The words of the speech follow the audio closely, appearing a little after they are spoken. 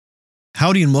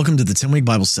Howdy and welcome to the 10-Week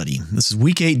Bible Study. This is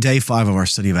Week 8, Day 5 of our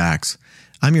study of Acts.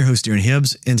 I'm your host, Darren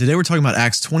Hibbs, and today we're talking about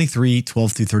Acts 23,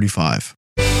 12 through 35.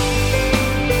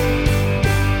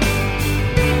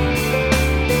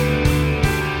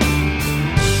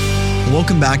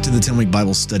 Welcome back to the 10-Week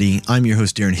Bible Study. I'm your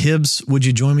host, Darren Hibbs. Would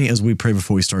you join me as we pray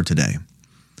before we start today?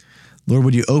 Lord,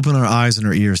 would you open our eyes and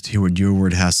our ears to hear what your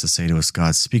word has to say to us,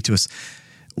 God? Speak to us.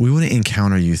 We want to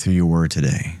encounter you through your word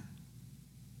today.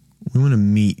 We want to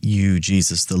meet you,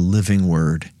 Jesus, the living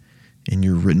word, in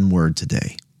your written word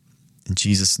today. In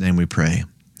Jesus' name we pray.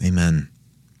 Amen.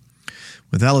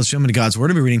 With that, let's jump into God's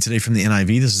word. I'll be reading today from the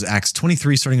NIV. This is Acts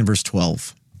 23, starting in verse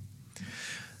 12.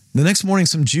 The next morning,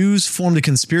 some Jews formed a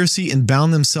conspiracy and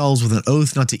bound themselves with an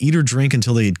oath not to eat or drink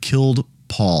until they had killed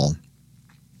Paul.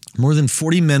 More than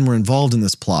 40 men were involved in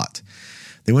this plot.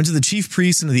 They went to the chief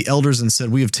priests and to the elders and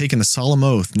said, "We have taken a solemn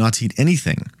oath not to eat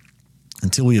anything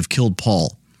until we have killed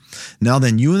Paul. Now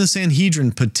then, you and the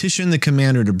Sanhedrin petition the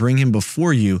commander to bring him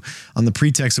before you on the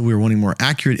pretext that we are wanting more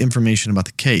accurate information about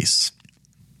the case.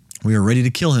 We are ready to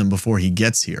kill him before he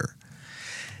gets here."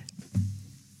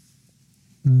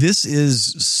 This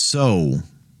is so,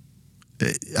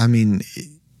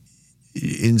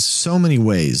 in so many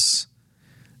ways,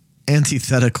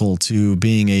 antithetical to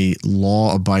being a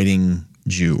law-abiding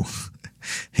Jew,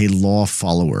 a law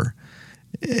follower.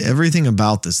 Everything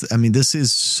about this, this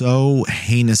is so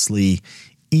heinously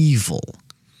evil.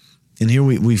 And here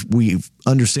we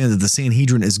understand that the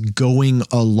Sanhedrin is going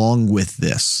along with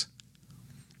this.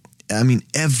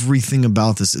 Everything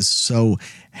about this is so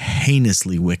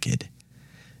heinously wicked,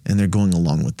 and they're going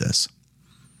along with this.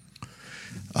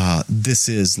 This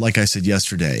is, like I said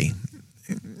yesterday,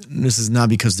 this is not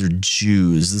because they're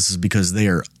Jews. This is because they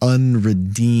are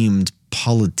unredeemed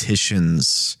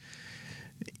politicians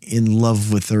in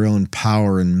love with their own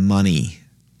power and money.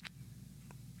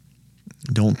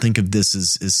 Don't think of this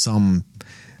as some,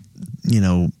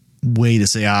 way to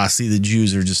say, see, the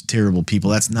Jews are just terrible people.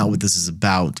 That's not what this is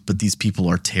about, but these people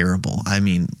are terrible.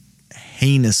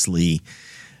 Heinously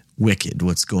wicked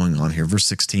what's going on here. Verse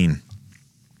 16.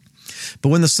 But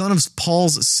when the son of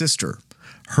Paul's sister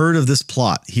heard of this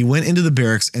plot, he went into the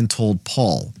barracks and told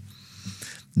Paul.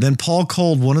 Then Paul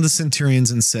called one of the centurions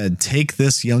and said, "Take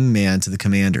this young man to the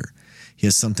commander. He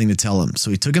has something to tell him." So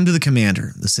he took him to the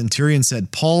commander. The centurion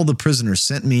said, "Paul the prisoner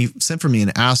sent for me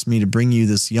and asked me to bring you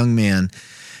this young man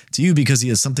to you because he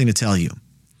has something to tell you."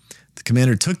 The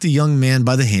commander took the young man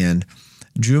by the hand,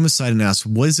 drew him aside and asked,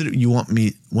 "What is it you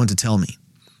want to tell me?"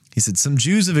 He said, "Some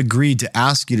Jews have agreed to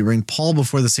ask you to bring Paul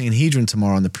before the Sanhedrin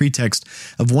tomorrow on the pretext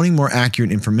of wanting more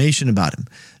accurate information about him.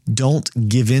 Don't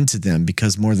give in to them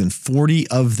because more than 40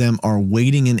 of them are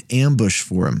waiting in ambush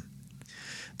for him.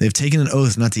 They've taken an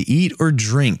oath not to eat or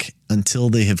drink until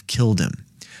they have killed him.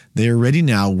 They are ready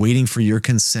now, waiting for your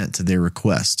consent to their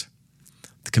request."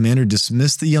 The commander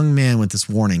dismissed the young man with this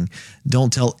warning,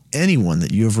 "Don't tell anyone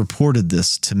that you have reported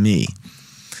this to me."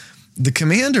 The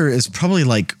commander is probably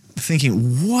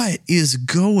thinking, what is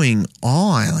going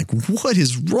on? What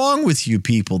is wrong with you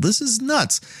people? This is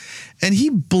nuts. And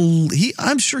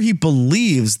I'm sure he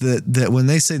believes that when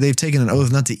they say they've taken an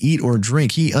oath not to eat or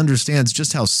drink, he understands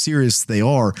just how serious they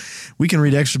are. We can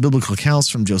read extra biblical accounts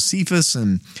from Josephus,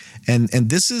 and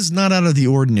this is not out of the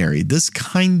ordinary. This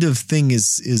kind of thing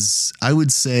is I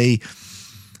would say,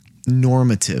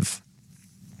 normative.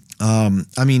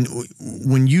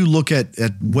 When you look at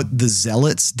what the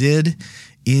Zealots did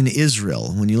in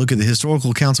Israel, when you look at the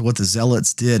historical accounts of what the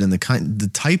Zealots did and the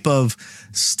type of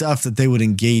stuff that they would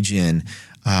engage in,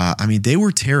 they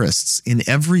were terrorists in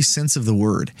every sense of the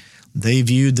word. They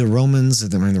viewed the Romans,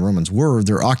 the Romans were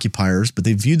their occupiers, but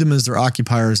they viewed them as their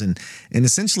occupiers and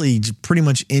essentially pretty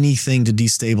much anything to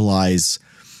destabilize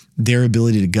their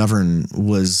ability to govern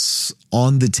was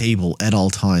on the table at all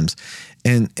times.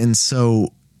 And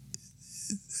so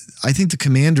I think the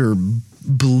commander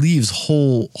believes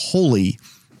wholly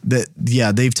that,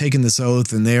 they've taken this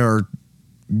oath and they are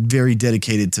very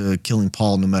dedicated to killing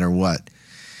Paul no matter what.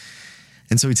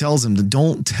 And so he tells him,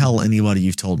 "Don't tell anybody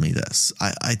you've told me this."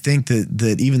 I think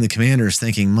that even the commander is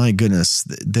thinking, my goodness,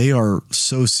 they are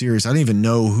so serious. I don't even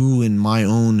know who in my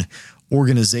own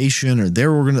organization or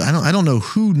their organization, I don't know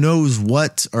who knows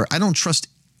what, or I don't trust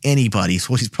anybody is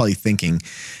what he's probably thinking.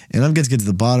 And I've got to get to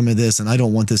the bottom of this, and I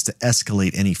don't want this to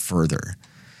escalate any further.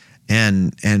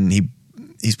 And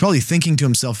he's probably thinking to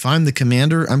himself, if I'm the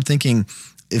commander, I'm thinking,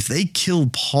 if they kill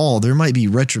Paul, there might be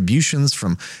retributions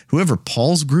from whoever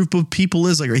Paul's group of people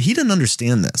is. He didn't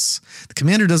understand this. The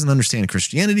commander doesn't understand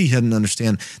Christianity. He doesn't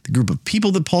understand the group of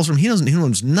people that Paul's from. He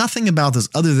knows nothing about this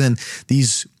other than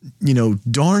these,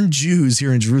 darn Jews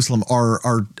here in Jerusalem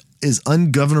are as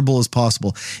ungovernable as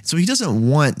possible. So he doesn't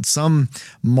want some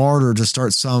martyr to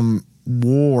start some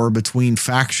war between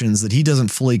factions that he doesn't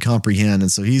fully comprehend.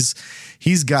 And so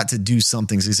he's got to do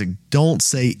something. So he said, don't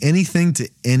say anything to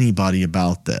anybody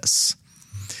about this.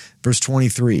 Verse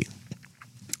 23.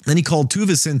 Then he called 2 of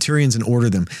his centurions and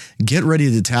ordered them, get ready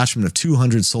a detachment of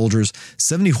 200 soldiers,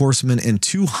 70 horsemen, and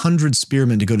 200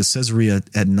 spearmen to go to Caesarea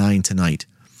at 9 tonight.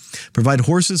 Provide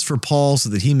horses for Paul so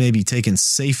that he may be taken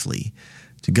safely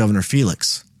to Governor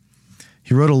Felix.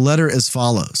 He wrote a letter as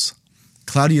follows.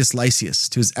 Claudius Lysias,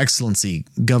 to His Excellency,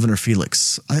 Governor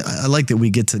Felix. I like that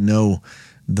we get to know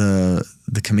the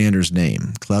commander's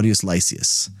name, Claudius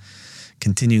Lysias.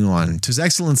 Continuing on. To His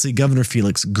Excellency, Governor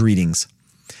Felix, greetings.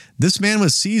 This man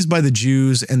was seized by the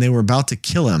Jews, and they were about to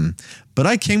kill him. But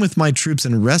I came with my troops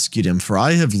and rescued him, for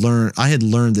I had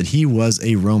learned that he was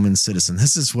a Roman citizen.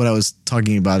 This is what I was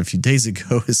talking about a few days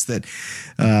ago, is that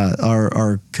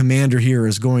our commander here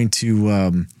is going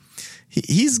to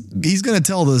he's going to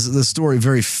tell the story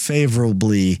very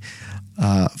favorably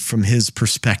from his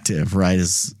perspective, right?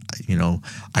 As you know,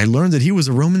 I learned that he was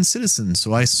a Roman citizen,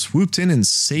 so I swooped in and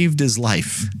saved his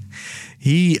life.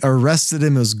 He arrested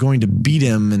him, was going to beat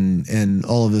him and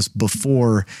all of this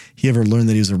before he ever learned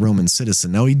that he was a Roman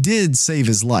citizen. Now, he did save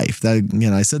his life. That,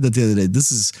 I said that the other day.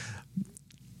 This is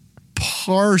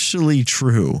partially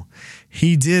true.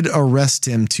 He did arrest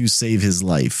him to save his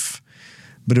life,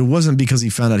 but it wasn't because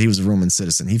he found out he was a Roman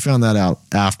citizen. He found that out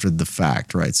after the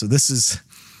fact, right? So this is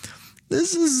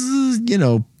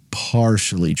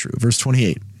partially true. Verse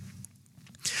 28.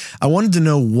 I wanted to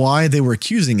know why they were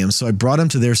accusing him, so I brought him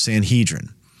to their Sanhedrin.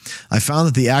 I found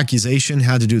that the accusation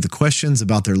had to do with the questions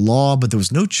about their law, but there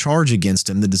was no charge against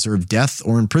him that deserved death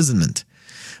or imprisonment.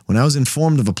 When I was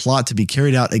informed of a plot to be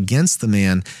carried out against the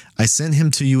man, I sent him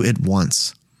to you at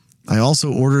once. I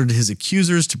also ordered his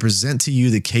accusers to present to you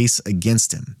the case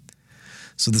against him.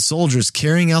 So the soldiers,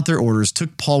 carrying out their orders,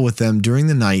 took Paul with them during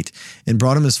the night and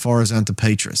brought him as far as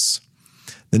Antipatris.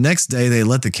 The next day, they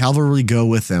let the cavalry go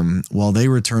with them while they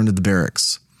returned to the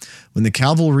barracks. When the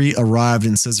cavalry arrived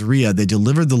in Caesarea, they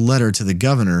delivered the letter to the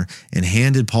governor and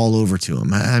handed Paul over to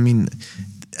him. I mean,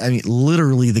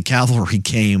 literally, the cavalry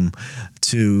came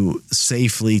to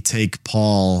safely take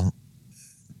Paul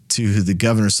to the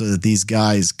governor so that these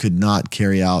guys could not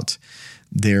carry out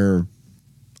their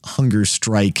hunger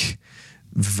strike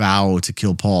vow to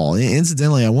kill Paul.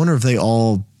 Incidentally, I wonder if they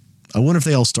all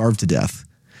starved to death.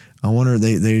 I wonder,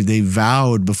 they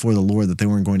vowed before the Lord that they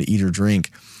weren't going to eat or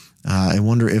drink. I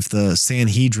wonder if the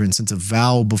Sanhedrin, since a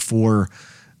vow before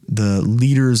the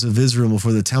leaders of Israel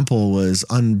before the temple was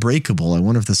unbreakable, I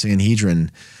wonder if the Sanhedrin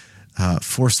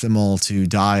forced them all to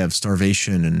die of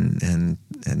starvation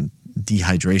and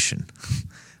dehydration.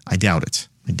 I doubt it.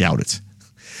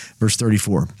 Verse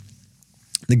 34.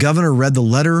 The governor read the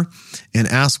letter and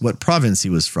asked what province he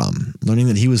was from. Learning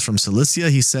that he was from Cilicia,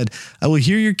 he said, I will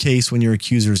hear your case when your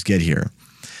accusers get here.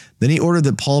 Then he ordered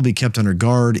that Paul be kept under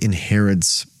guard in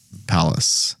Herod's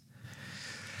palace.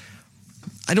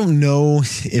 I don't know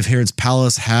if Herod's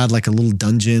palace had like a little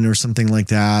dungeon or something like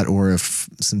that, or if,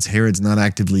 since Herod's not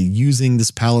actively using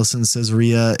this palace in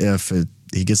Caesarea,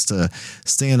 he gets to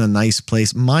stay in a nice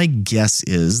place. My guess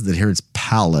is that Herod's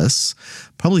palace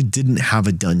probably didn't have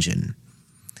a dungeon.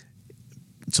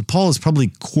 So Paul is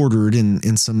probably quartered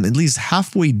in some at least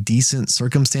halfway decent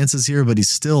circumstances here, but he's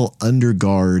still under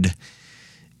guard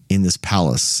in this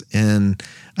palace. And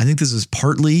I think this is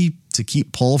partly to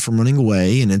keep Paul from running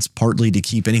away, and it's partly to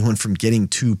keep anyone from getting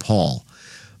to Paul,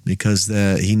 because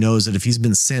he knows that if he's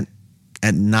been sent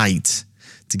at night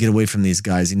to get away from these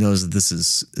guys, he knows that this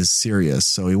is serious.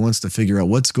 So he wants to figure out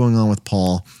what's going on with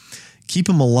Paul, keep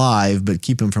him alive, but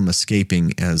keep him from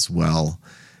escaping as well.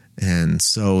 And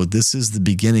so this is the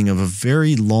beginning of a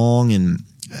very long and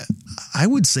I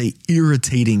would say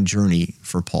irritating journey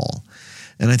for Paul.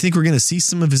 And I think we're going to see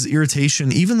some of his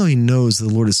irritation, even though he knows the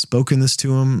Lord has spoken this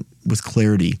to him with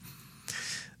clarity.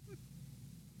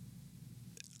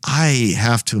 I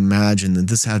have to imagine that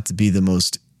this had to be the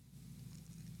most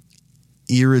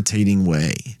irritating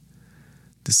way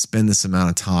to spend this amount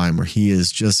of time, where he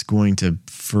is just going to,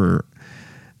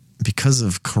 because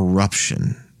of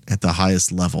corruption at the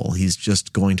highest level, he's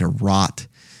just going to rot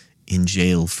in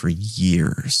jail for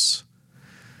years.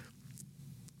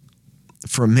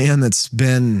 For a man that's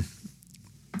been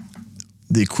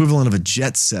the equivalent of a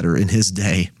jet setter in his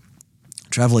day,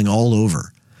 traveling all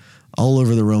over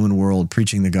the Roman world,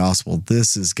 preaching the gospel,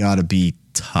 this has got to be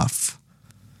tough.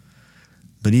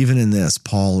 But even in this,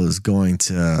 Paul is going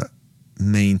to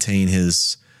maintain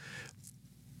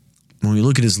when we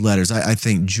look at his letters, I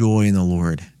think joy in the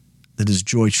Lord, that his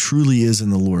joy truly is in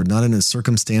the Lord, not in his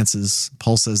circumstances.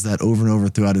 Paul says that over and over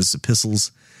throughout his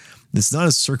epistles. It's not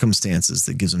his circumstances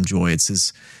that gives him joy. It's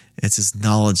his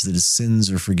knowledge that his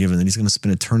sins are forgiven, that he's going to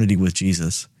spend eternity with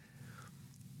Jesus.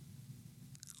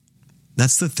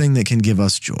 That's the thing that can give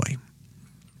us joy.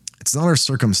 It's not our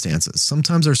circumstances.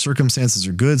 Sometimes our circumstances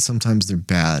are good, sometimes they're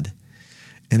bad.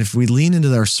 And if we lean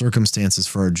into our circumstances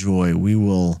for our joy, we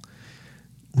will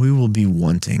be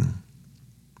wanting.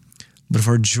 But if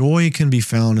our joy can be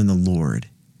found in the Lord,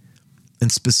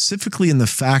 and specifically in the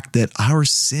fact that our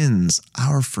sins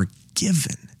are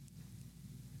forgiven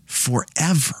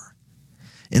forever,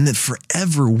 and that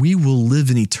forever we will live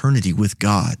in eternity with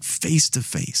God face to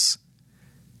face,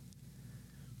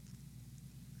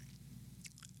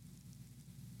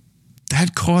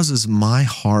 that causes my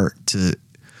heart to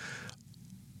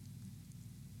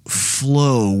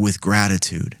flow with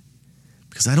gratitude,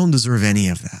 because I don't deserve any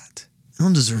of that. I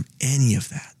don't deserve any of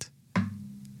that.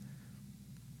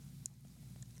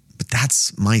 But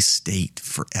that's my state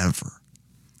forever.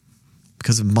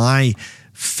 Because of my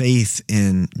faith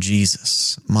in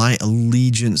Jesus, my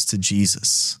allegiance to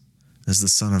Jesus as the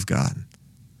Son of God,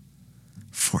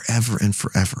 forever and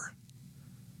forever.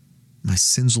 My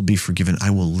sins will be forgiven. I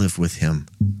will live with him.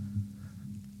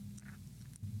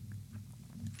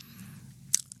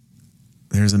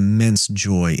 There's immense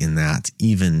joy in that,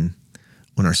 even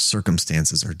when our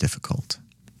circumstances are difficult.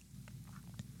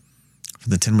 For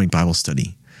the 10-week Bible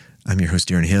study, I'm your host,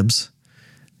 Darren Hibbs,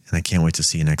 and I can't wait to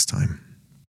see you next time.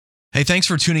 Hey, thanks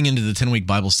for tuning into the 10-week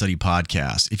Bible study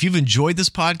podcast. If you've enjoyed this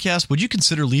podcast, would you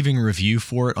consider leaving a review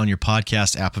for it on your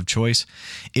podcast app of choice?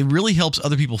 It really helps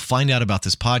other people find out about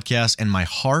this podcast, and my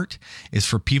heart is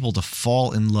for people to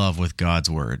fall in love with God's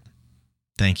word.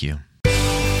 Thank you.